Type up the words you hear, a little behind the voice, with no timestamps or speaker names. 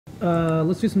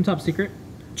let's do some top secret.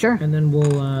 Sure. And then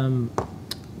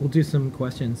we'll do some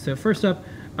questions. So first up,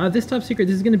 this top secret,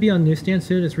 this is going to be on newsstand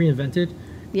soon. It's reinvented.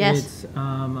 Yes. It's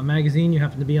a magazine. You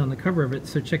happen to be on the cover of it,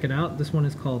 so check it out. This one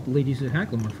is called Ladies Who Hack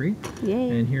Glamour Free.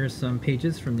 Yay. And here's some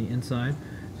pages from the inside.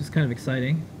 Just kind of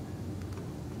exciting.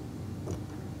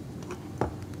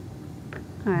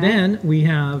 All right. Then we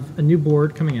have a new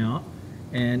board coming out,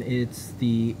 and it's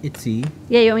the Itsy.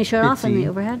 Yeah, you want me to show it off on Itsy. the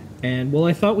overhead? And well,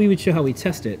 I thought we would show how we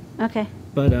test it, Okay.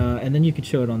 but and then you could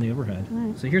show it on the overhead.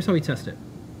 Right. So here's how we test it,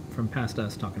 from past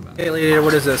us talking about it. Hey, lady,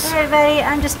 what is this? Hey everybody,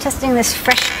 I'm just testing this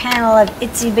fresh panel of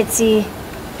Itsy Bitsy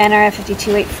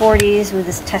NRF52840s with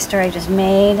this tester I just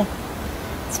made.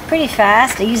 It's pretty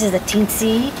fast. It uses the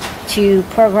Teensy to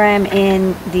program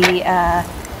in the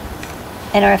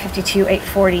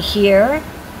NRF52840 here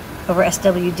over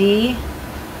SWD,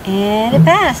 and it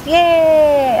passed.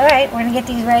 Yay! Alright, we're gonna get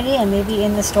these ready and maybe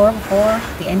in the store before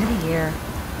the end of the year.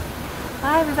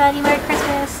 Bye everybody, Merry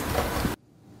Christmas!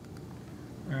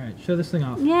 Alright, show this thing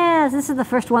off. Yes, this is the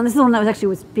first one. This is the one that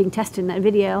was being tested in that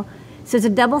video. So it's a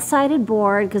double-sided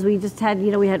board because we just had,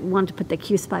 we had one to put the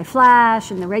QSPI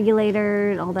flash and the regulator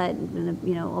and all that,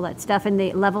 all that stuff, and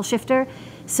the level shifter.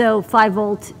 So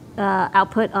 5-volt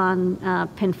output on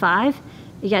pin 5.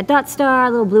 You got dot star, a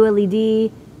little blue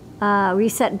LED,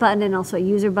 reset button, and also a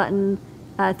user button,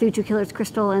 32 kHz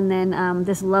crystal, and then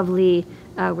this lovely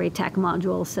RayTac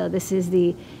module. So this is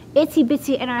the Itsy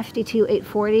Bitsy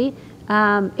NRF52840.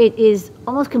 It is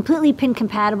almost completely pin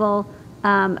compatible.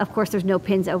 Of course, there's no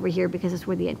pins over here because it's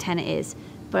where the antenna is.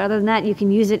 But other than that, you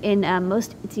can use it in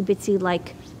most Itsy Bitsy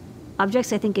like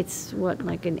objects. I think it's what,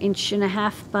 like 1.5 inches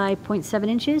by 0.7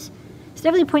 inches. It's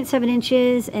definitely 0.7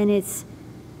 inches, and it's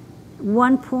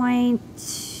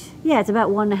it's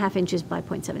about 1.5 inches by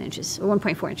 0.7 inches, or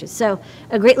 1.4 inches. So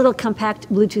a great little compact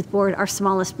Bluetooth board, our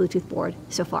smallest Bluetooth board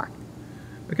so far.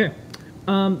 Okay.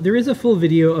 There is a full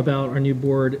video about our new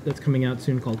board that's coming out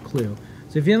soon called Clue.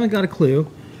 So if you haven't got a clue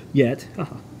yet,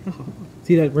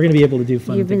 see that we're going to be able to do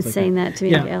fun You've been things saying like that to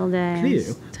me like all day.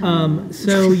 Clue.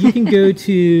 So you can go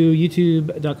to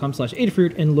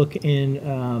youtube.com/Adafruit and look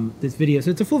in this video.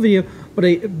 So it's a full video,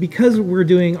 but because we're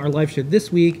doing our live show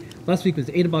this week, last week was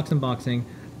AdaBox unboxing,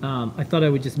 I thought I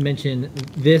would just mention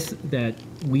this, that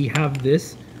we have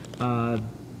this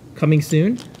coming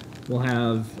soon. We'll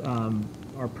have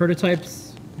our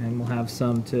prototypes, and we'll have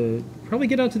some to probably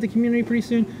get out to the community pretty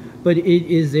soon, but it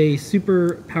is a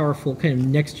super powerful kind of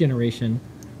next generation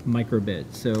microbit.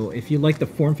 So if you like the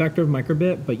form factor of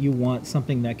microbit, but you want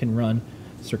something that can run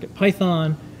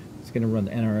CircuitPython, it's going to run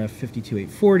the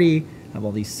NRF52840, have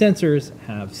all these sensors,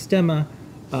 have Stemma,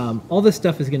 all this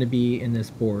stuff is going to be in this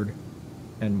board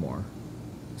and more.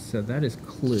 So that is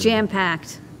Clue.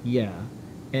 Jam-packed. Yeah.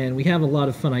 And we have a lot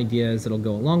of fun ideas that'll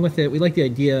go along with it. We like the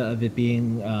idea of it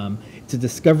being, it's a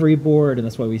discovery board, and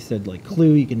that's why we said, like,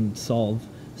 Clue, you can solve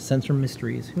sensor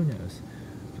mysteries. Who knows?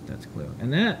 But that's Clue.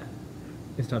 And that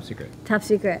is top secret. Top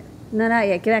secret. No, not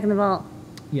yet. Get back in the vault.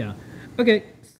 Yeah. Okay.